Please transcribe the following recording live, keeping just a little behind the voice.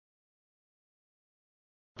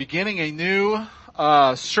beginning a new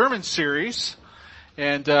sermon series.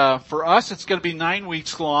 And for us, it's going to be 9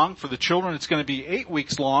 weeks long. For the children, it's going to be 8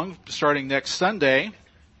 weeks long, starting next Sunday.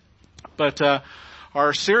 But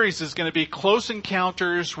our series is going to be Close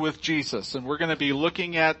Encounters with Jesus. And we're going to be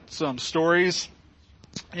looking at some stories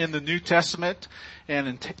in the New Testament and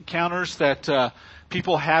encounters that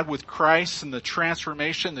people had with Christ and the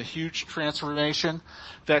transformation, the huge transformation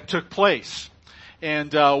that took place.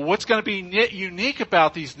 And what's going to be unique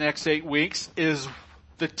about these next 8 weeks is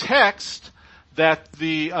the text that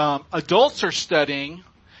the adults are studying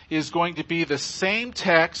is going to be the same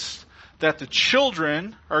text that the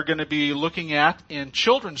children are going to be looking at in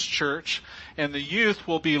children's church, and the youth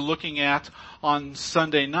will be looking at on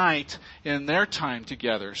Sunday night in their time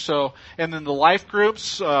together. So, and then the life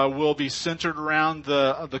groups will be centered around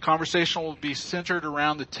the conversation will be centered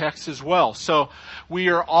around the text as well. So, we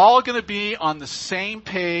are all going to be on the same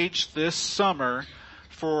page this summer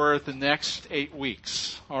for the next 8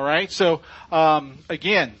 weeks. All right. So,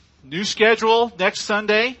 again, new schedule next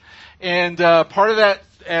Sunday, and part of that.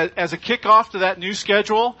 As a kickoff to that new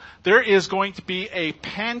schedule, there is going to be a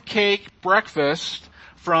pancake breakfast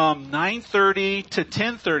from 9:30 to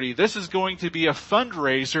 10:30. This is going to be a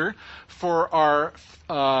fundraiser for our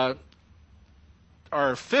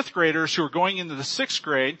fifth graders who are going into the sixth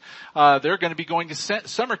grade. They're going to be going to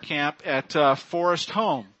summer camp at Forest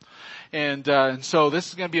Home. And so this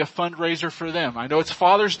is going to be a fundraiser for them. I know it's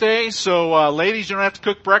Father's Day, so ladies, you don't have to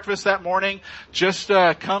cook breakfast that morning. Just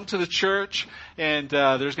come to the church, and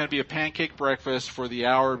there's going to be a pancake breakfast for the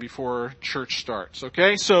hour before church starts.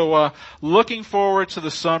 Okay, so looking forward to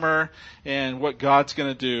the summer and what God's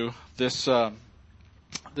going to do this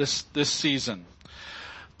season.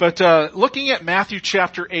 But looking at Matthew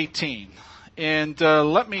chapter 18, and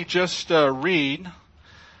let me just read.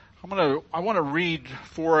 I want to read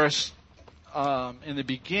for us in the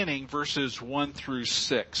beginning verses 1 through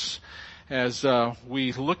 6 as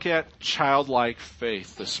we look at childlike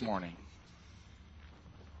faith this morning.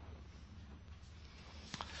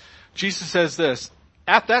 Jesus says this,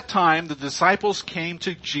 "At that time the disciples came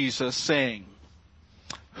to Jesus saying,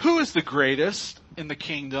 'Who is the greatest in the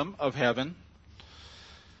kingdom of heaven?'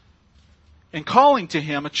 And calling to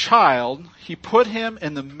him a child, he put him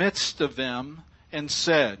in the midst of them and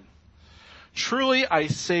said, 'Truly I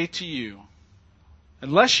say to you,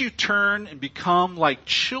 unless you turn and become like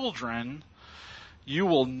children, you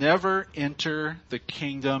will never enter the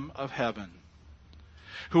kingdom of heaven.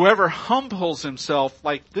 Whoever humbles himself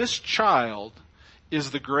like this child is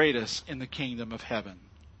the greatest in the kingdom of heaven.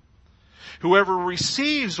 Whoever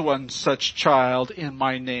receives one such child in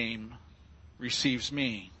my name receives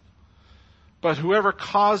me. But whoever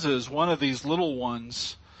causes one of these little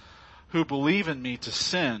ones who believe in me to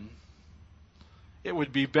sin, it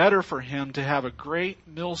would be better for him to have a great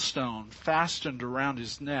millstone fastened around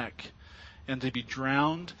his neck and to be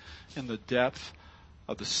drowned in the depth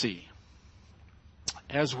of the sea.'"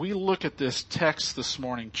 As we look at this text this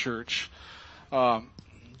morning, church,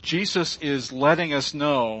 Jesus is letting us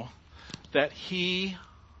know that he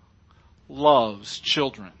loves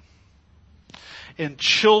children. And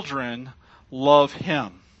children love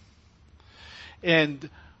him. And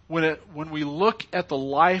when we look at the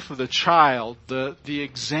life of the child, the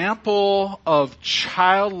example of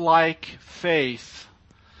childlike faith,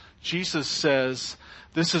 Jesus says,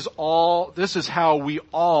 this is how we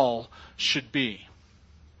all should be.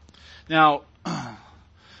 Now,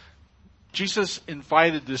 Jesus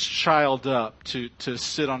invited this child up to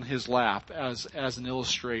sit on his lap as an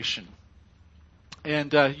illustration.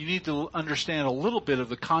 And you need to understand a little bit of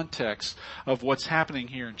the context of what's happening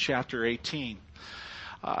here in chapter 18.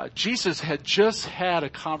 Jesus had just had a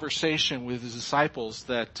conversation with his disciples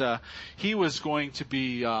that he was going to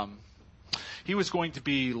be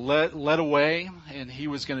led away, and he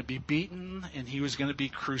was going to be beaten, and he was going to be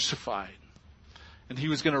crucified, and he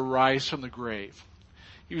was going to rise from the grave.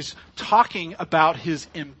 He was talking about his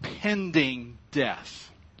impending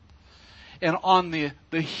death. And on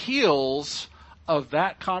the heels of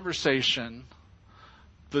that conversation,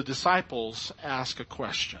 the disciples ask a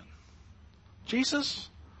question. Jesus,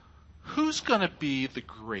 who's going to be the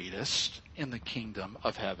greatest in the kingdom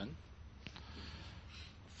of heaven?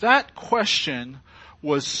 That question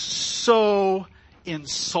was so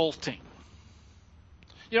insulting.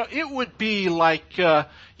 You know, it would be like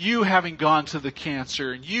you having gone to the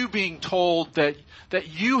cancer and you being told that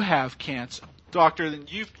you have cancer. Doctor, then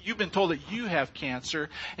you've been told that you have cancer,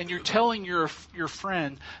 and you're telling your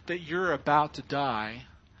friend that you're about to die.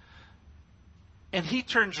 And he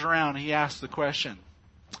turns around and he asks the question,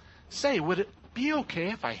 "Say, would it be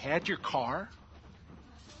okay if I had your car?"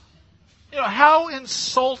 How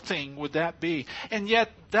insulting would that be? And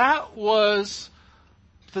yet that was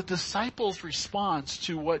the disciples' response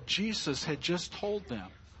to what Jesus had just told them.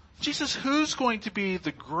 Jesus, who's going to be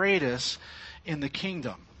the greatest in the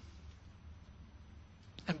kingdom?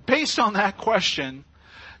 And based on that question,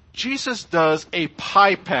 Jesus does a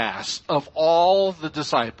pie pass of all the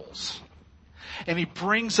disciples. And he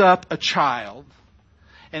brings up a child.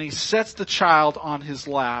 And he sets the child on his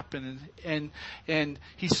lap. And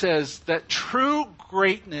he says that true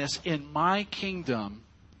greatness in my kingdom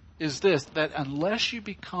is this, that unless you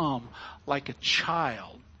become like a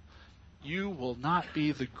child, you will not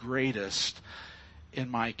be the greatest in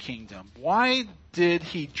my kingdom. Why did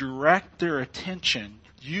he direct their attention,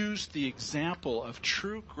 use the example of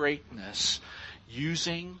true greatness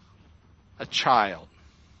using a child?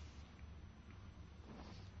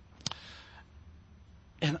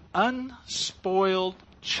 An unspoiled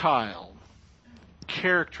child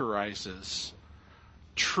characterizes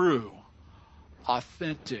true,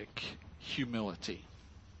 authentic humility.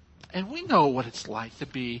 And we know what it's like to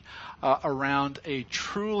be around a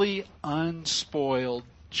truly unspoiled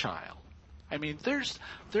child. I mean, there's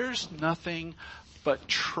nothing but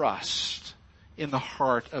trust in the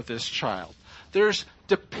heart of this child. There's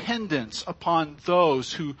dependence upon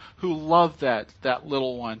those who love that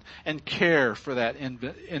little one and care for that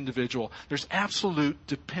individual. There's absolute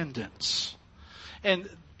dependence. And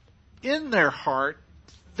in their heart,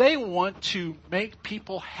 they want to make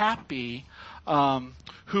people happy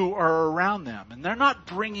who are around them. And they're not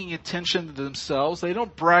bringing attention to themselves. They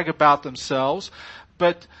don't brag about themselves,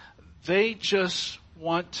 but they just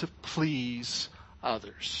want to please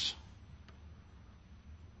others.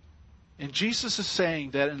 And Jesus is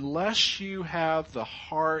saying that unless you have the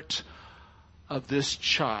heart of this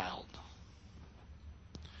child,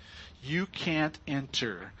 you can't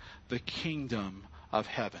enter the kingdom of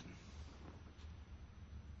heaven.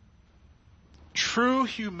 True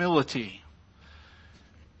humility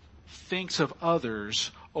thinks of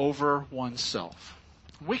others over oneself.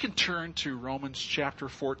 We can turn to Romans chapter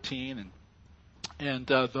 14 and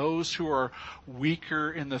those who are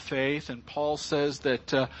weaker in the faith. And Paul says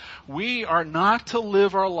that we are not to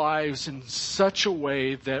live our lives in such a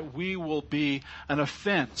way that we will be an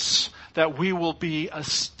offense, that we will be a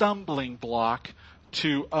stumbling block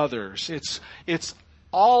to others. It's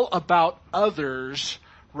all about others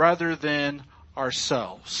rather than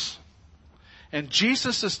ourselves. And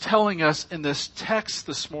Jesus is telling us in this text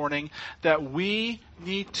this morning that we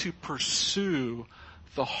need to pursue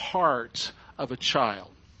the heart of a child,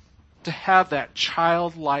 to have that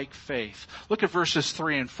childlike faith. Look at verses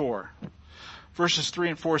 3 and 4. Verses 3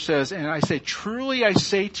 and 4 says, "And I say, truly I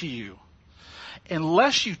say to you,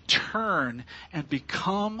 unless you turn and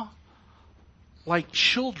become like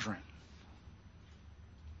children,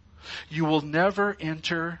 you will never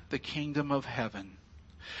enter the kingdom of heaven.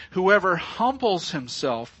 Whoever humbles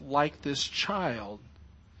himself like this child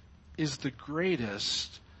is the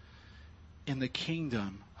greatest in the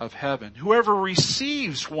kingdom of heaven. Whoever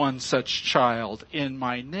receives one such child in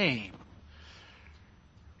my name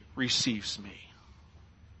receives me."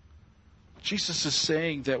 Jesus is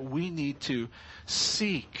saying that we need to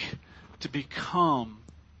seek to become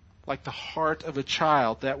like the heart of a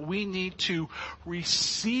child, that we need to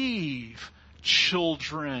receive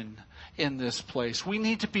children in this place. We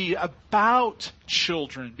need to be about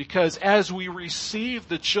children, because as we receive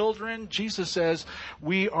the children, Jesus says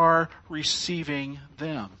we are receiving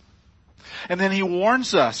them. And then he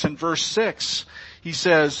warns us in verse 6. He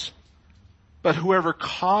says, "But whoever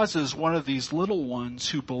causes one of these little ones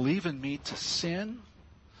who believe in me to sin,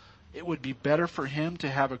 it would be better for him to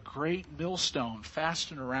have a great millstone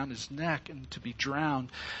fastened around his neck and to be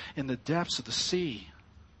drowned in the depths of the sea."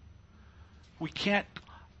 We can't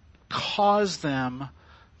cause them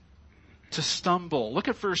to stumble. Look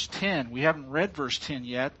at verse 10. We haven't read verse 10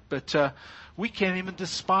 yet, but we can't even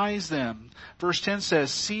despise them. Verse 10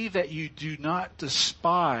 says, "See that you do not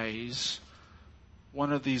despise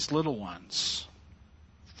one of these little ones.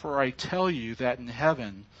 For I tell you that in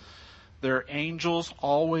heaven their angels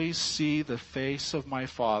always see the face of my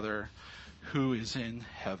Father who is in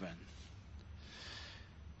heaven."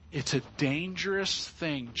 It's a dangerous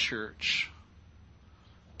thing, church,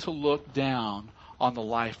 to look down on the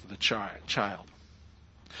life of the child.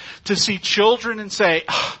 To see children and say,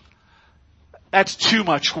 "That's too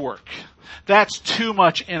much work. That's too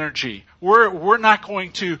much energy. We're not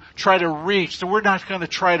going to try to reach, we're not going to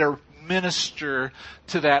try to minister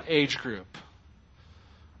to that age group."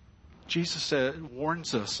 Jesus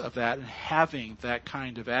warns us of that and having that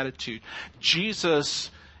kind of attitude. Jesus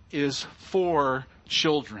is for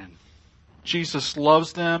children. Jesus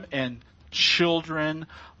loves them and Children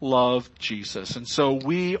love Jesus. And so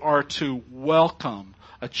we are to welcome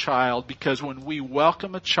a child, because when we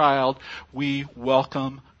welcome a child, we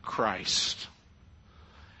welcome Christ.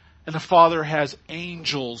 And the Father has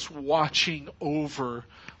angels watching over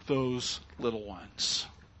those little ones.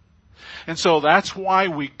 And so that's why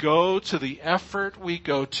we go to the effort we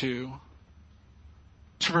go to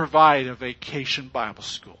provide a vacation Bible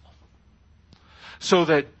school. So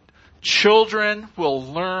that children will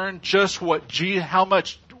learn just how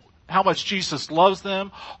much Jesus loves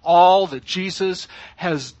them, all that Jesus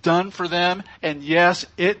has done for them. And yes,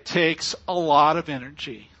 it takes a lot of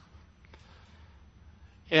energy.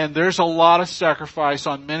 And there's a lot of sacrifice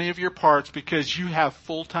on many of your parts because you have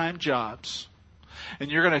full-time jobs. And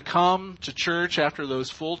you're going to come to church after those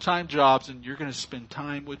full-time jobs and you're going to spend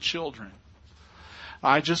time with children.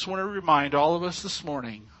 I just want to remind all of us this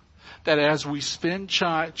morning that as we spend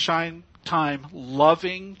time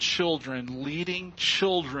loving children, leading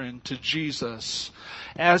children to Jesus,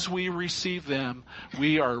 as we receive them,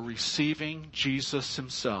 we are receiving Jesus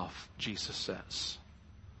himself, Jesus says.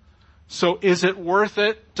 So is it worth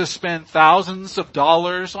it to spend thousands of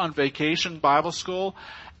dollars on vacation Bible school?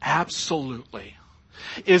 Absolutely.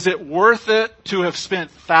 Is it worth it to have spent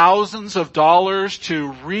thousands of dollars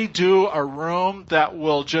to redo a room that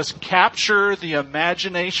will just capture the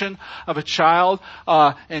imagination of a child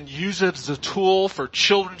and use it as a tool for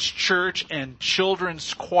children's church and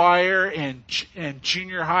children's choir and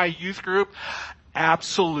junior high youth group?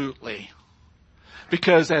 Absolutely.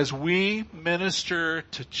 Because as we minister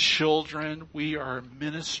to children, we are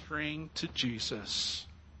ministering to Jesus.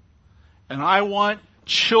 And I want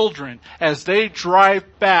children, as they drive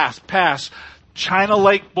past China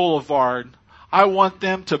Lake Boulevard, I want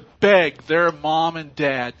them to beg their mom and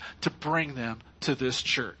dad to bring them to this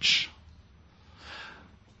church.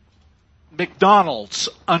 McDonald's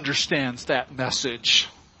understands that message.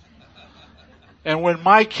 And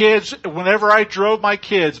whenever I drove my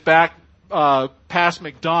kids back past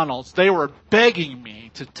McDonald's, they were begging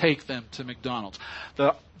me to take them to McDonald's.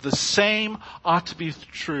 The same ought to be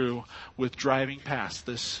true with driving past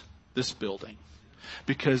this building,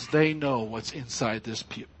 because they know what's inside this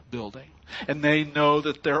building. And they know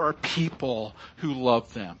that there are people who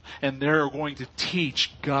love them, and they're going to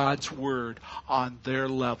teach God's word on their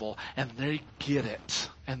level, and they get it,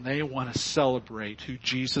 and they want to celebrate who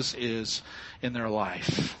Jesus is in their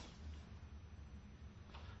life.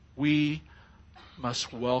 We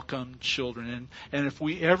must welcome children. And if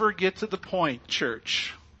we ever get to the point,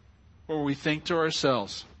 church, where we think to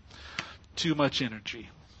ourselves, too much energy,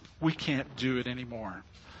 we can't do it anymore,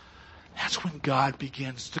 that's when God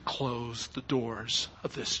begins to close the doors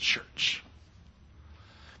of this church.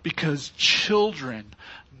 Because children,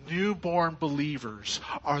 newborn believers,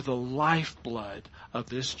 are the lifeblood of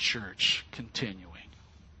this church continuing.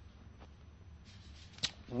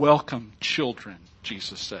 Welcome children,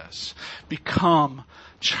 Jesus says. Become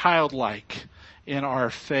childlike in our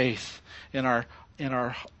faith, in our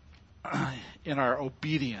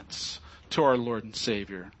obedience to our Lord and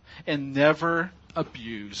Savior. And never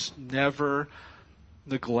abuse, never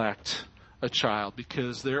neglect a child,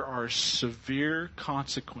 because there are severe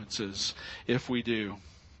consequences if we do.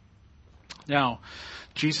 Now,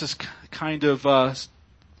 Jesus kind of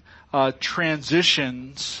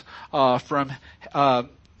transitions from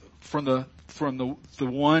the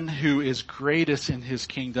one who is greatest in his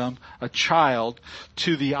kingdom, a child,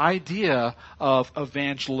 to the idea of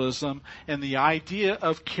evangelism and the idea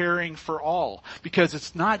of caring for all. Because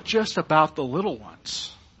it's not just about the little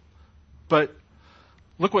ones. But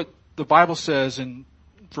look what the Bible says in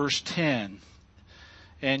verse 10.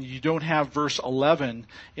 And you don't have verse 11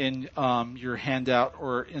 in your handout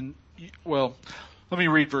let me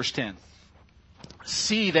read verse 10.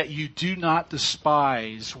 See that you do not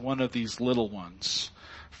despise one of these little ones.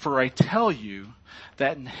 For I tell you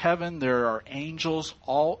that in heaven there are angels,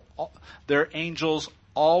 their angels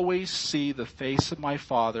always see the face of my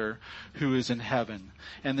Father who is in heaven.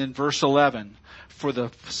 And then verse 11, for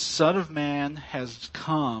the Son of Man has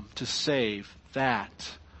come to save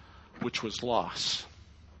that which was lost.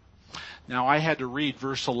 Now I had to read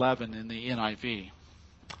verse 11 in the NIV.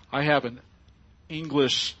 I have an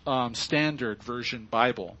English Standard Version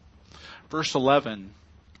Bible. Verse 11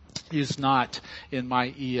 is not in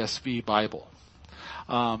my ESV Bible.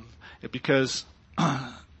 Because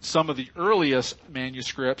some of the earliest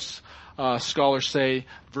manuscripts, scholars say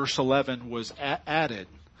verse 11 was added.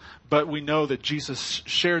 But we know that Jesus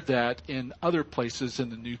shared that in other places in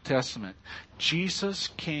the New Testament. Jesus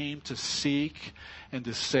came to seek and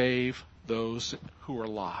to save those who are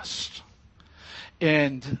lost.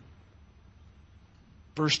 And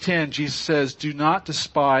Verse 10, Jesus says, do not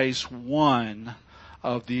despise one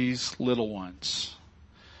of these little ones.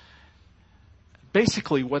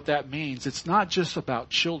 Basically what that means, it's not just about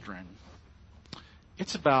children.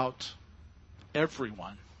 It's about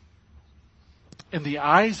everyone. In the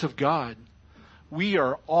eyes of God, we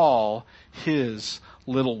are all His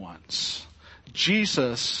little ones.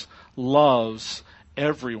 Jesus loves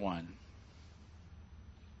everyone.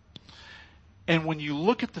 And when you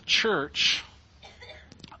look at the church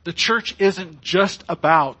isn't just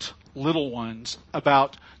about little ones,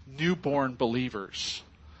 about newborn believers.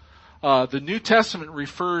 The New Testament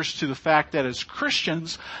refers to the fact that as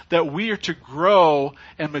Christians, that we are to grow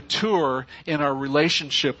and mature in our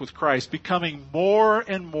relationship with Christ, becoming more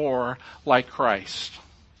and more like Christ.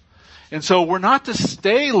 And so we're not to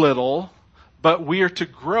stay little, but we are to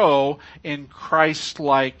grow in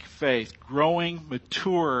Christ-like faith, growing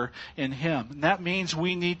mature in Him. And that means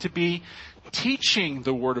we need to be teaching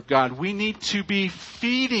the Word of God. We need to be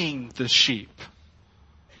feeding the sheep.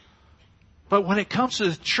 But when it comes to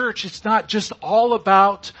the church, it's not just all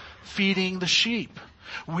about feeding the sheep.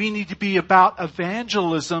 We need to be about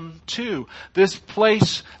evangelism too. This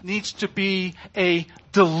place needs to be a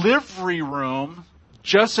delivery room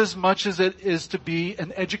just as much as it is to be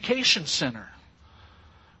an education center.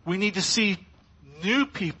 We need to see new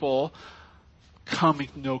people coming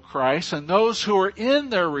to know Christ, and those who are in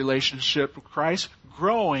their relationship with Christ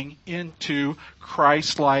growing into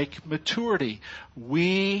Christ-like maturity.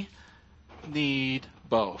 We need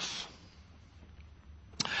both.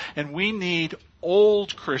 And we need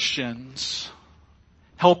old Christians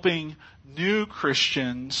helping new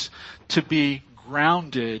Christians to be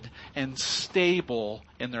grounded and stable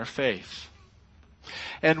in their faith.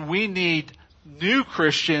 And we need new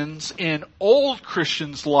Christians in old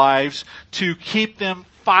Christians' lives to keep them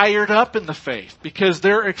fired up in the faith because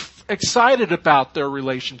they're excited about their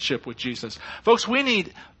relationship with Jesus. Folks, we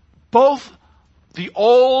need both the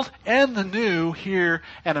old and the new here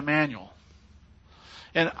at Emmanuel.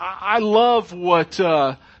 And I love what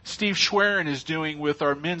Steve Schwerin is doing with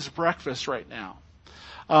our men's breakfast right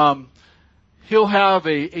now. He'll have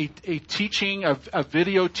a teaching, a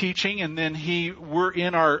video teaching, and then we're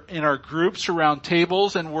in our groups around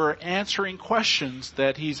tables and we're answering questions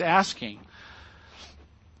that he's asking.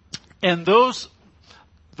 And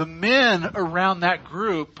the men around that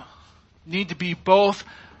group need to be both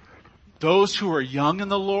those who are young in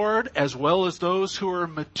the Lord as well as those who are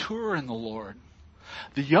mature in the Lord.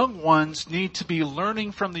 The young ones need to be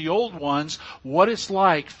learning from the old ones what it's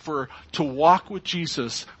like to walk with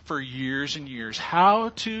Jesus for years and years. How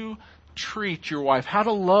to treat your wife, how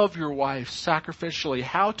to love your wife sacrificially,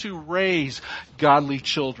 how to raise godly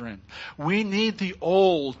children. We need the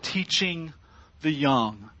old teaching the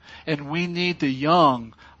young, and we need the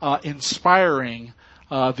young inspiring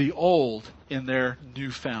the old in their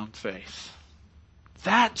newfound faith.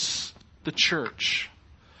 That's the church.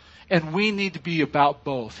 And we need to be about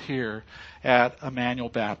both here at Emmanuel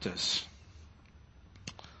Baptist.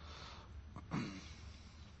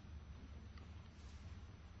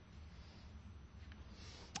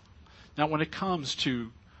 Now, when it comes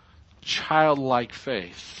to childlike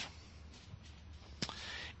faith,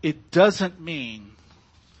 it doesn't mean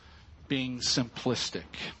being simplistic.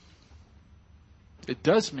 It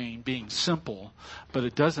does mean being simple, but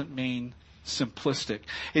it doesn't mean simplistic.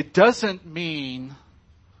 It doesn't mean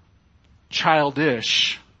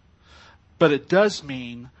childish, but it does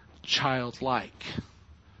mean childlike.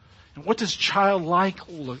 And what does childlike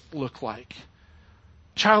look like?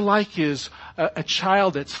 Childlike is a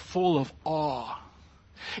child that's full of awe.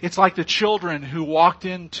 It's like the children who walked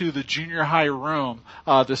into the junior high room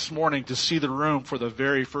this morning to see the room for the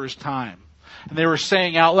very first time. And they were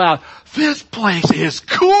saying out loud, "This place is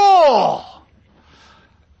cool!"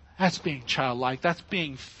 That's being childlike. That's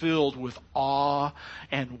being filled with awe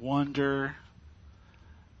and wonder.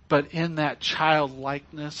 But in that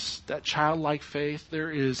childlikeness, that childlike faith,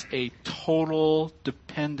 there is a total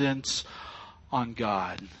dependence on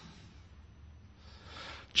God.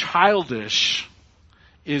 Childish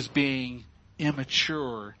is being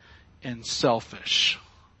immature and selfish.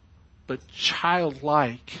 But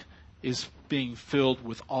childlike is being filled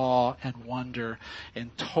with awe and wonder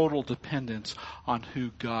and total dependence on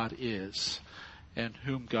who God is and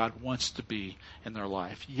whom God wants to be in their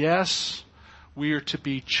life. Yes, we are to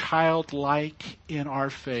be childlike in our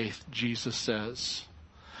faith, Jesus says,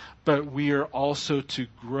 but we are also to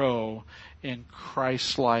grow in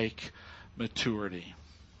Christ-like maturity.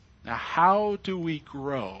 Now, how do we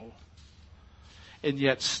grow and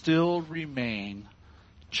yet still remain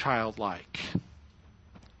childlike?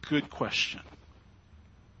 Good question.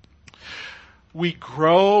 we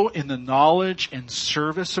grow in the knowledge and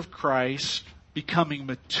service of Christ, becoming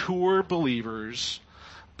mature believers,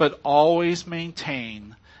 but always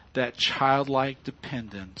maintain that childlike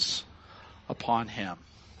dependence upon Him.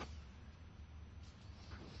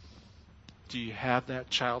 Do you have that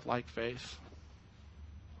childlike faith?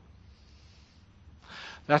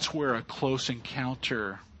 That's where a close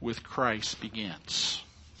encounter with Christ begins.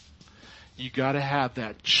 You got to have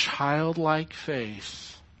that childlike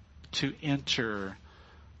faith to enter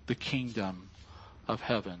the kingdom of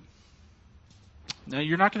heaven. Now,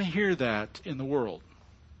 you're not going to hear that in the world.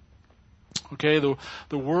 Okay,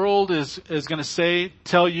 the world is going to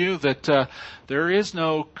tell you that there is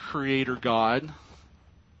no creator God.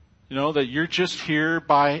 You know, that you're just here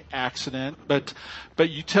by accident. But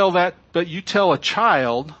you tell a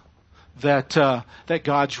child that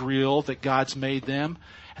God's real, that God's made them,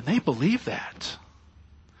 and they believe that.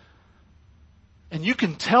 And you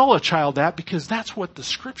can tell a child that because that's what the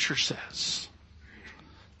Scripture says.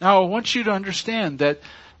 Now, I want you to understand that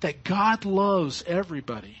God loves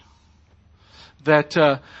everybody.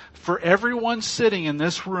 That for everyone sitting in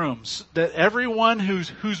this room, that everyone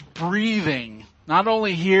who's breathing, not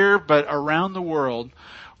only here but around the world,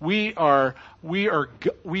 we are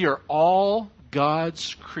all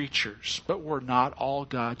God's creatures, but we're not all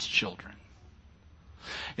God's children.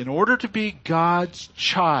 In order to be God's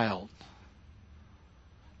child,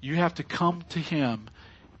 you have to come to Him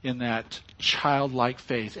in that childlike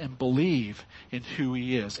faith and believe in who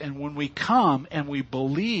He is. And when we come and we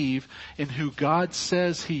believe in who God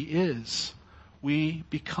says He is, we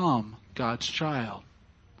become God's child.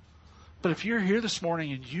 But if you're here this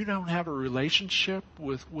morning and you don't have a relationship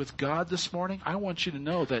with God this morning, I want you to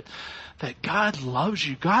know that God loves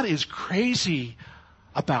you. God is crazy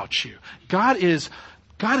about you. God is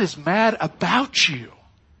mad about you.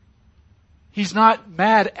 He's not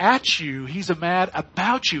mad at you. He's mad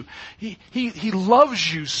about you. He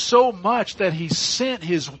loves you so much that He sent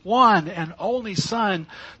His one and only Son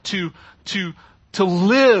to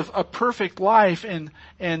live a perfect life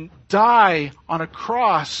and die on a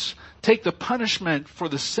cross, take the punishment for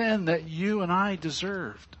the sin that you and I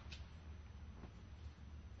deserved.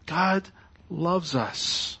 God loves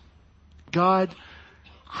us. God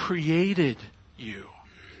created you.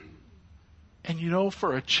 And you know,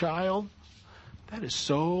 for a child, that is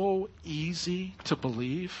so easy to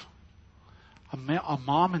believe. A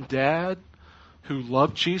mom and dad who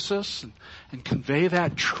love Jesus and convey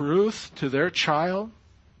that truth to their child.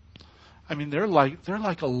 I mean, they're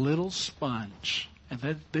like a little sponge, and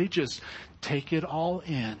then they just take it all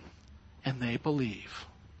in and they believe.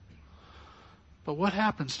 But what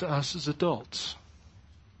happens to us as adults?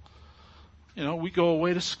 You know, we go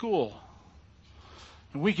away to school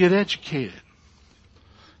and we get educated.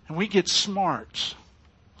 And we get smart.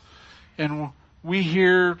 And we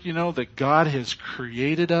hear, you know, that God has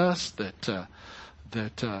created us, that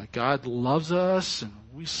God loves us, and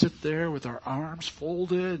we sit there with our arms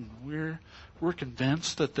folded, and we're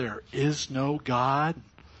convinced that there is no God,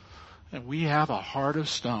 and we have a heart of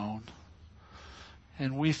stone.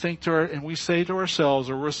 And we say to ourselves,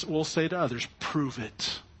 or we'll say to others, prove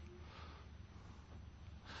it.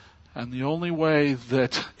 And the only way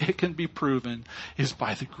that it can be proven is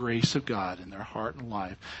by the grace of God in their heart and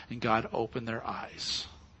life. And God opened their eyes.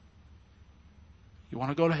 You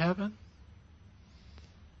want to go to heaven?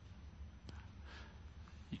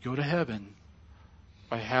 You go to heaven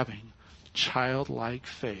by having childlike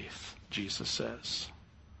faith, Jesus says.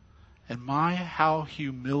 And how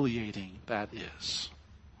humiliating that is.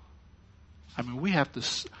 I mean, we have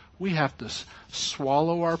to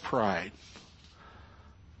swallow our pride.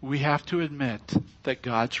 We have to admit that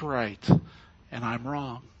God's right and I'm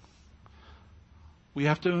wrong. We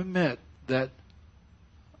have to admit that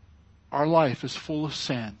our life is full of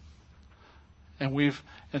sin, and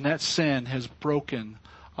that sin has broken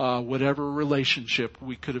whatever relationship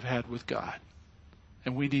we could have had with God,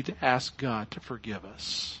 and we need to ask God to forgive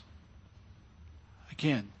us.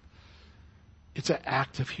 Again, it's an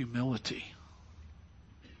act of humility.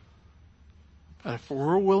 But if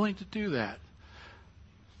we're willing to do that,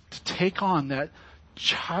 to take on that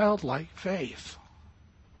childlike faith.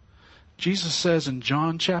 Jesus says in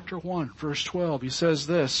John chapter 1, verse 12, He says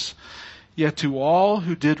this, "Yet to all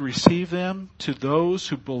who did receive them, to those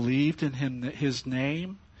who believed in His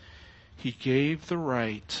name, He gave the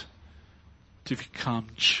right to become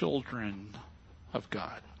children of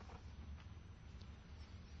God."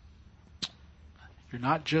 You're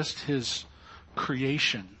not just His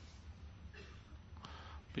creation,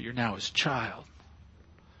 but you're now His child.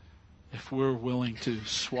 If we're willing to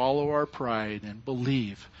swallow our pride and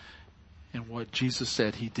believe in what Jesus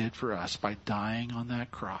said he did for us by dying on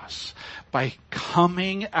that cross, by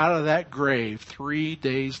coming out of that grave 3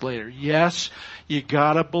 days later. Yes, you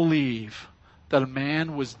gotta believe that a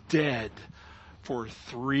man was dead for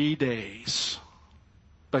 3 days,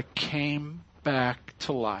 but came back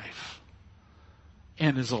to life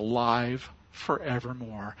and is alive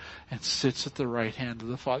forevermore and sits at the right hand of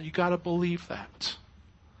the Father. You gotta believe that.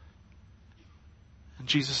 And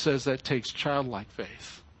Jesus says that takes childlike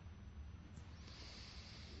faith.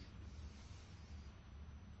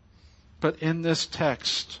 But in this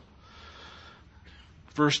text,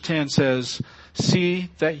 verse 10 says,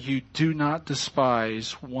 "See that you do not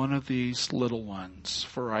despise one of these little ones,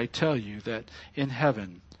 for I tell you that in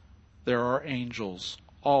heaven there are angels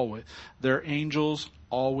always. Their angels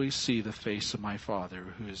always see the face of my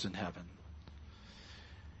Father who is in heaven."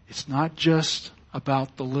 It's not just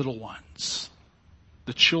about the little ones,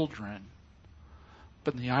 the children,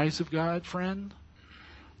 but in the eyes of God, friend,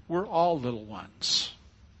 we're all little ones.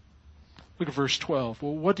 Look at verse 12.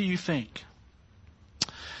 Well, what do you think?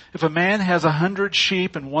 If a man has 100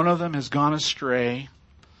 sheep and one of them has gone astray,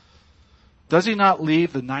 does he not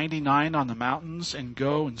leave the 99 on the mountains and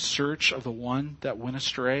go in search of the one that went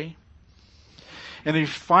astray? And if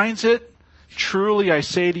he finds it, truly I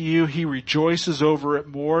say to you, he rejoices over it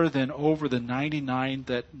more than over the 99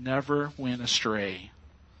 that never went astray.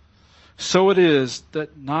 So it is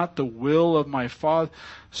not the will of my Father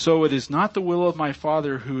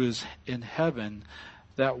who is in heaven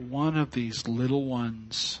that one of these little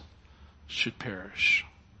ones should perish.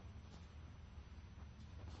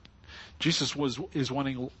 Jesus is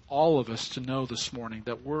wanting all of us to know this morning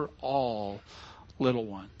that we're all little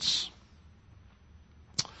ones.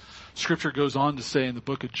 Scripture goes on to say in the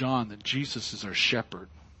book of John that Jesus is our shepherd.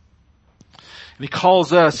 And he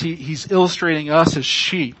calls us, he's illustrating us as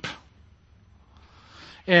sheep.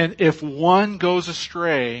 And if one goes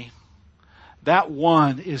astray, that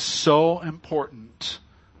one is so important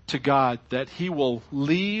to God that he will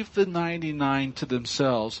leave the 99 to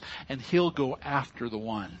themselves and he'll go after the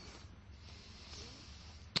one.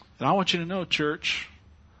 And I want you to know, church,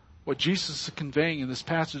 what Jesus is conveying in this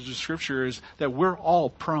passage of Scripture is that we're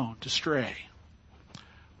all prone to stray.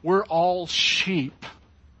 We're all sheep.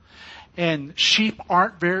 And sheep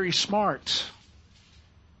aren't very smart.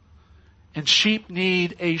 And sheep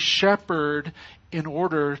need a shepherd in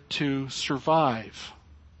order to survive.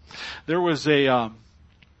 There was a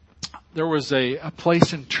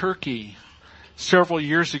place in Turkey several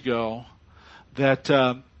years ago that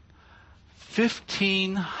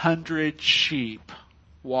 1,500 sheep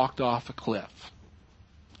walked off a cliff.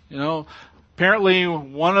 You know, apparently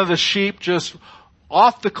one of the sheep just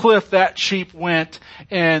off the cliff, that sheep went,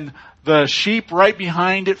 and the sheep right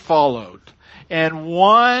behind it followed. And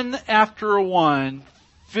one after one,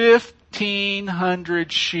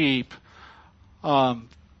 1,500 sheep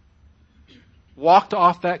walked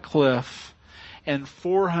off that cliff, and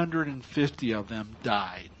 450 of them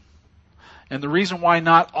died. And the reason why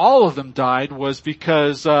not all of them died was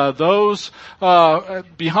because those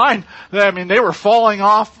behind, they were falling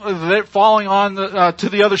on to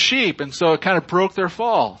the other sheep, and so it kind of broke their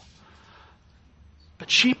fall. But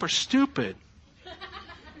sheep are stupid.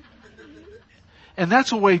 And that's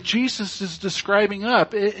the way Jesus is describing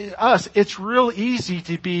us. It's real easy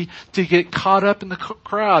to get caught up in the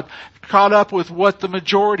crowd, caught up with what the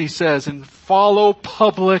majority says and follow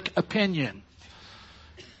public opinion.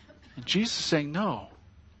 And Jesus is saying, no,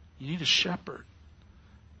 you need a shepherd.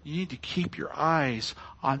 You need to keep your eyes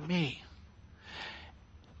on me.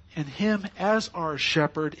 And him as our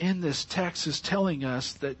shepherd in this text is telling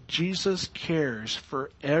us that Jesus cares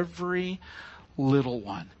for every little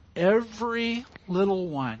one. Every little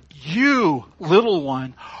one. You, little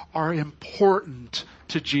one, are important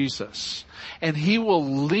to Jesus. And he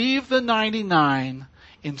will leave the 99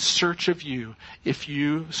 in search of you if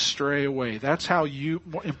you stray away. That's how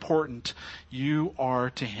important you are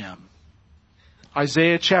to him.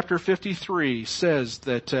 Isaiah chapter 53 says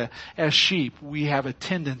that as sheep, we have a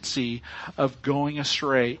tendency of going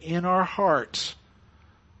astray in our hearts.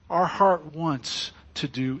 Our heart wants to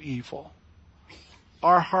do evil.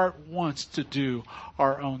 Our heart wants to do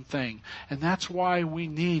our own thing. And that's why we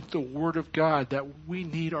need the Word of God, that we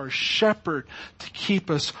need our shepherd to keep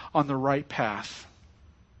us on the right path.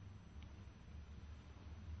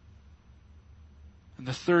 And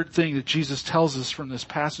the third thing that Jesus tells us from this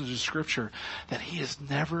passage of Scripture, that he is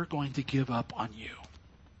never going to give up on you.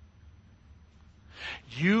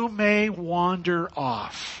 You may wander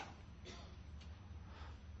off,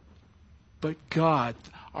 but God,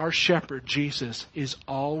 our shepherd, Jesus, is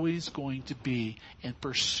always going to be in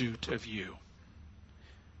pursuit of you.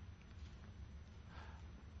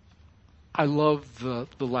 I love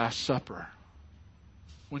the Last Supper.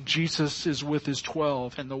 When Jesus is with his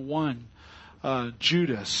 12 and the one,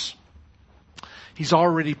 Judas, he's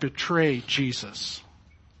already betrayed Jesus.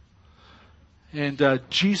 And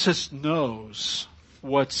Jesus knows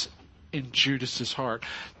what's in Judas's heart.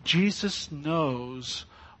 Jesus knows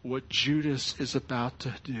what Judas is about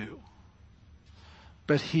to do.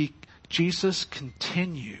 But Jesus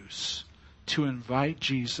continues to invite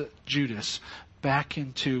Judas back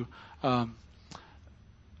into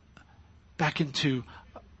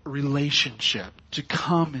relationship, to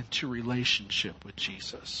come into relationship with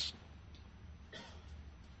Jesus.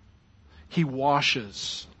 He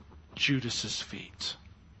washes Judas's feet.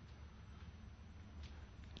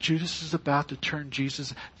 Judas is about to turn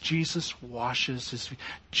Jesus. Jesus washes his feet.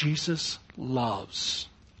 Jesus loves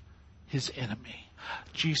his enemy.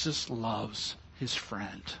 Jesus loves his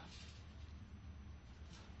friend.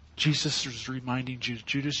 Jesus is reminding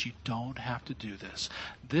Judas, you don't have to do this.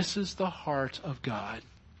 This is the heart of God.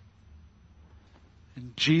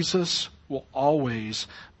 And Jesus will always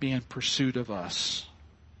be in pursuit of us.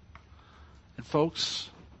 And folks,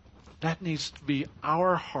 that needs to be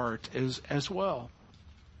our heart as well.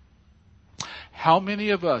 How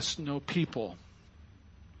many of us know people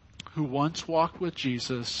who once walked with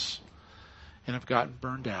Jesus and have gotten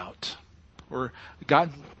burned out or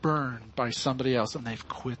gotten burned by somebody else and they've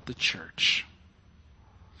quit the church?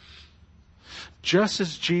 Just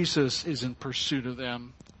as Jesus is in pursuit of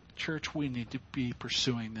them, church, we need to be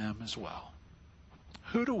pursuing them as well.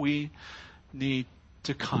 Who do we need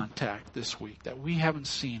to contact this week that we haven't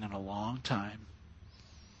seen in a long time?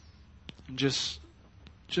 And just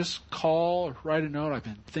call or write a note. I've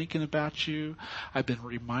been thinking about you. I've been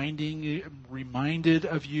reminded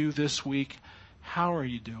of you this week. How are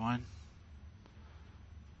you doing?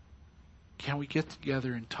 Can we get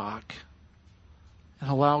together and talk and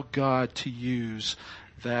allow God to use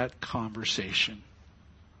that conversation?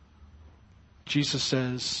 Jesus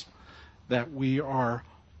says that we are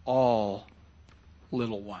all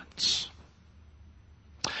little ones.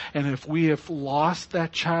 And if we have lost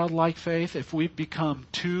that childlike faith, if we've become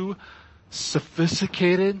too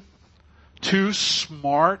sophisticated, too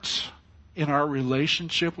smart in our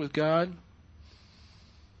relationship with God,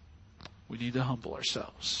 we need to humble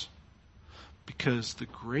ourselves. Because the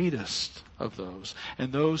greatest of those,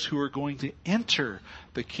 and those who are going to enter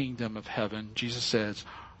the kingdom of heaven, Jesus says,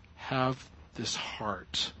 have this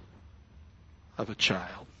heart of a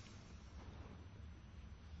child.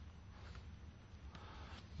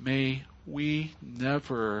 May we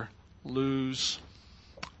never lose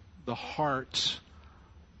the heart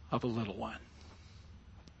of a little one.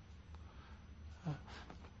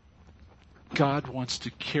 God wants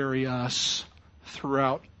to carry us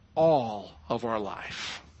throughout all of our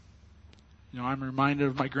life. You know, I'm reminded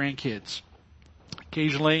of my grandkids.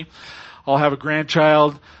 Occasionally, I'll have a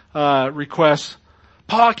grandchild request,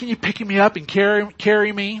 "Pa, can you pick me up and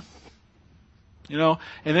carry me?" You know,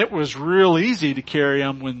 and it was real easy to carry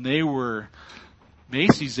them when they were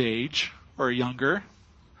Macy's age or younger.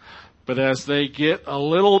 But as they get a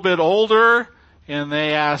little bit older and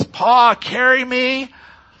they ask, "Pa, carry me,"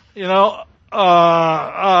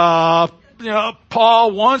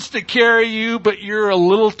 Paul wants to carry you, but you're a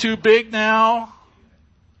little too big now.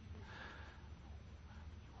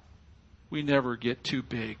 We never get too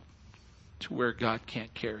big to where God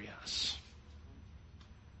can't carry us.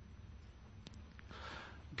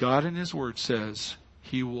 God in His Word says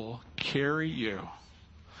He will carry you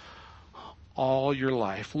all your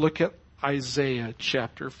life. Look at Isaiah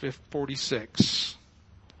chapter 46,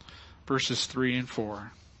 verses 3 and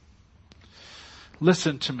 4.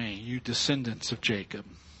 Listen to me, you descendants of Jacob,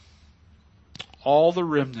 all the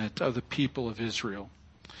remnant of the people of Israel,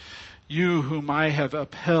 you whom I have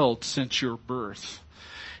upheld since your birth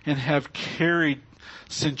and have carried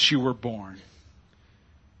since you were born.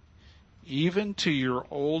 Even to your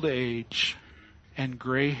old age and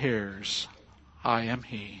gray hairs, I am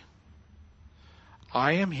He.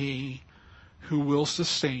 I am He who will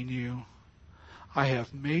sustain you. I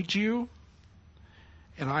have made you,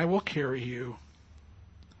 and I will carry you.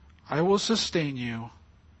 I will sustain you,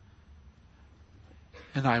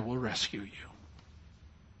 and I will rescue you.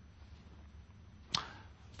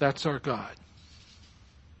 That's our God.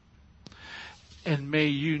 And may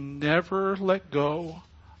you never let go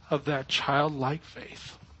of that childlike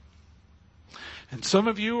faith. And some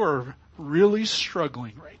of you are really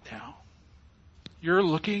struggling right now. You're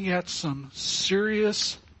looking at some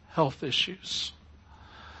serious health issues.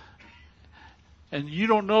 And you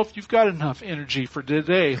don't know if you've got enough energy for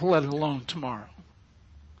today, let alone tomorrow.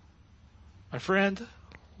 My friend,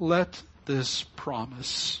 let this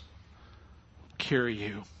promise carry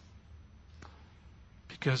you.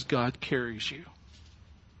 Because God carries you.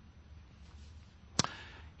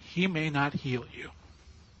 He may not heal you.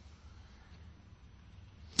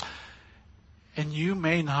 And you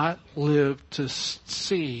may not live to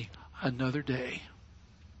see another day.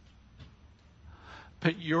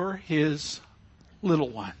 But you're His little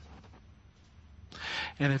one.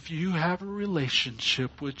 And if you have a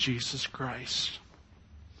relationship with Jesus Christ,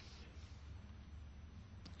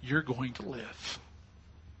 you're going to live.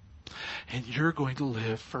 And you're going to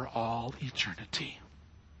live for all eternity.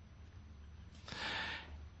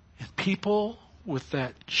 And people with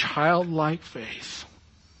that childlike faith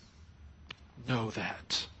know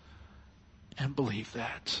that and believe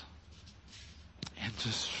that and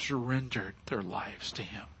just surrendered their lives to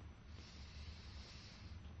Him.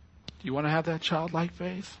 Do you want to have that childlike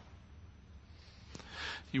faith?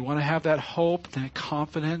 You want to have that hope and that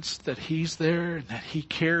confidence that He's there and that He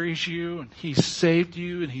carries you and He's saved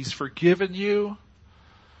you and He's forgiven you?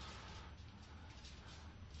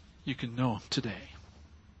 You can know Him today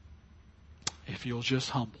if you'll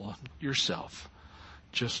just humble yourself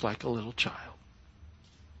just like a little child.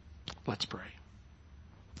 Let's pray.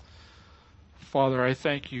 Father, I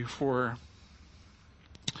thank You for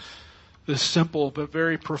this simple but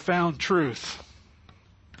very profound truth.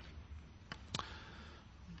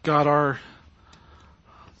 God,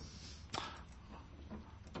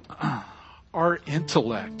 our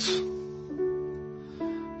intellect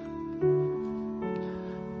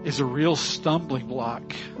is a real stumbling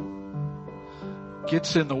block.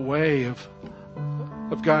 Gets in the way of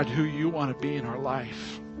God, who You want to be in our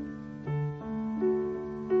life.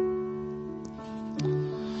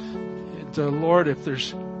 And Lord, if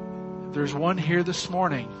there's one here this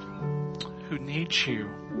morning who needs You,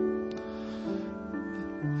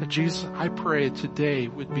 that Jesus, I pray today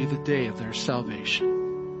would be the day of their salvation.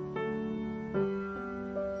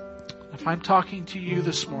 If I'm talking to you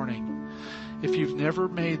this morning, if you've never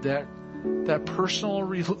made that personal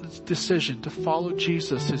decision to follow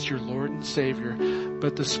Jesus as your Lord and Savior,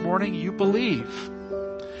 but this morning you believe,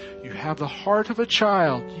 you have the heart of a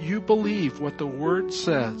child, you believe what the Word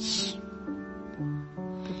says,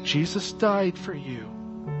 that Jesus died for you,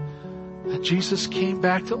 that Jesus came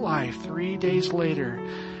back to life 3 days later,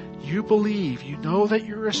 you believe, you know that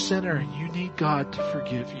you're a sinner and you need God to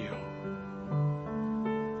forgive you.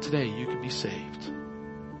 Today you can be saved.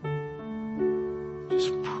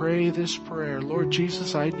 Just pray this prayer. Lord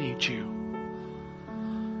Jesus, I need You.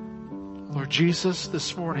 Lord Jesus,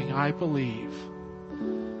 this morning I believe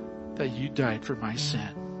that You died for my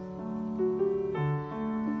sin.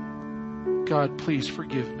 God, please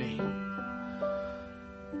forgive me.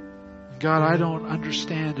 God, I don't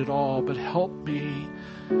understand it all, but help me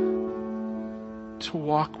to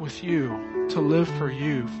walk with You, to live for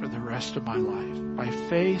You for the rest of my life. By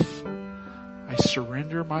faith, I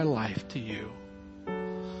surrender my life to You.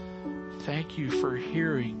 Thank You for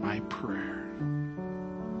hearing my prayer.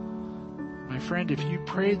 My friend, if you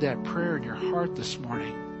prayed that prayer in your heart this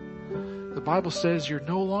morning, the Bible says you're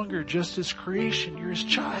no longer just His creation, you're His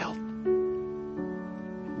child.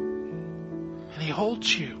 And He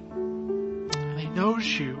holds you. And He knows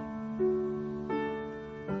you.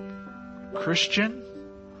 Christian,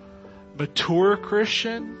 mature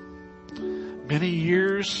Christian, many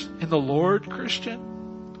years in the Lord Christian,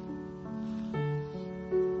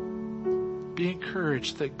 be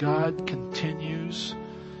encouraged that God continues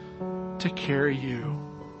to carry you.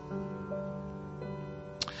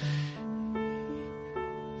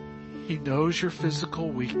 He knows your physical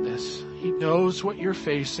weakness. He knows what you're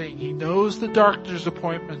facing. He knows the doctor's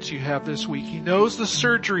appointments you have this week. He knows the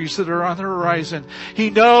surgeries that are on the horizon. He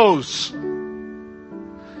knows.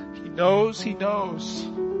 He knows.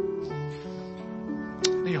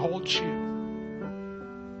 And He holds you.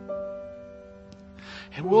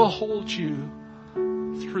 And will hold you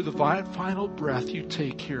through the final breath you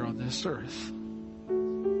take here on this earth.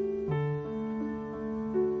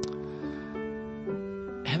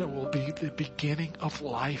 And it will be the beginning of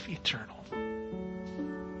life eternal.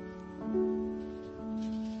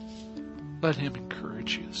 Let Him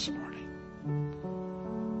encourage you this morning.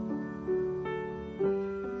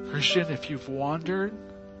 Christian, if you've wandered,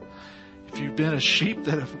 if you've been a sheep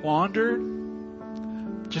that have wandered,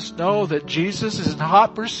 just know that Jesus is in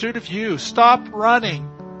hot pursuit of you. Stop running.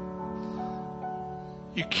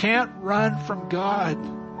 You can't run from God.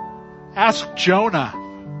 Ask Jonah.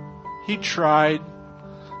 He tried.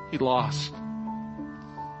 He lost.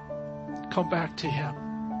 Come back to Him.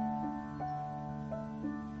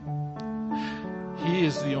 He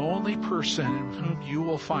is the only person in whom you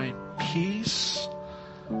will find peace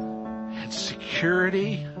and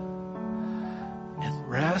security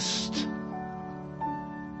rest.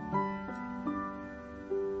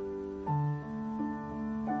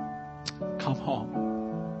 Come home.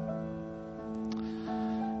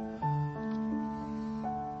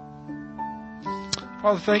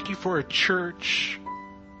 Father, thank you for a church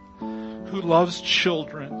who loves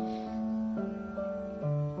children,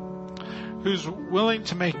 who's willing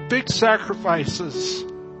to make big sacrifices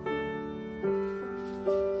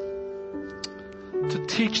to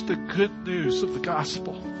teach the good news of the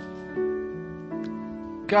gospel.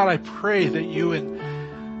 God, I pray that you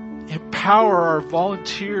empower our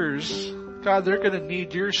volunteers. God, they're going to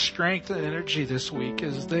need your strength and energy this week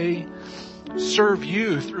as they serve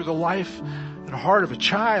you through the life and heart of a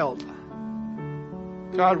child.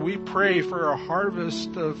 God, we pray for a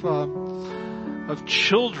harvest of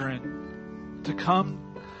children to come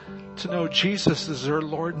to know Jesus as their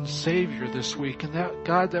Lord and Savior this week, and that,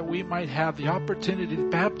 God, that we might have the opportunity to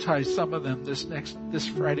baptize some of them this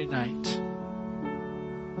Friday night.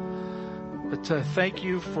 But thank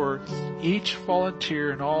you for each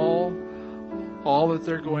volunteer and all that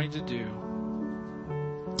they're going to do.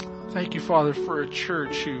 Thank you, Father, for a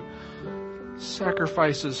church who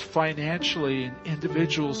sacrifices financially and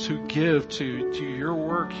individuals who give to your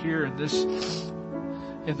work here in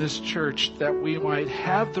this church, that we might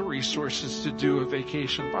have the resources to do a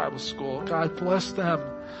vacation Bible school. God, bless them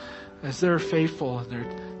as they're faithful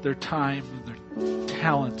in their time and their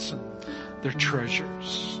talents and their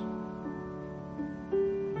treasures.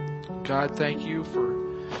 God, thank you for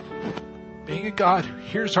being a God who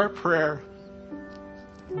hears our prayer.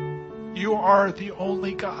 You are the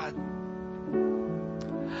only God.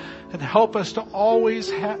 And help us to always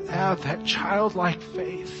have that childlike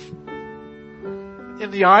faith.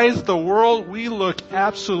 In the eyes of the world, we look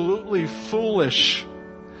absolutely foolish.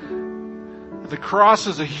 The cross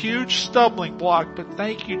is a huge stumbling block, but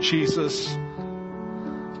thank you, Jesus,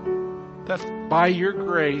 that by your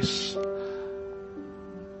grace,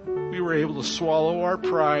 we were able to swallow our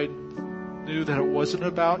pride, knew that it wasn't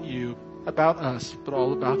about you, about us, but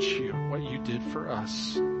all about you, what you did for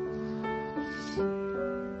us.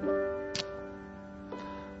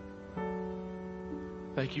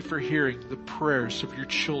 Thank you for hearing the prayers of your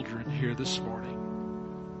children here this morning.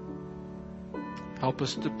 Help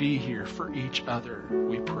us to be here for each other,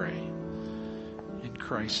 we pray. In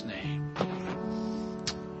Christ's name,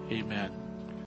 amen.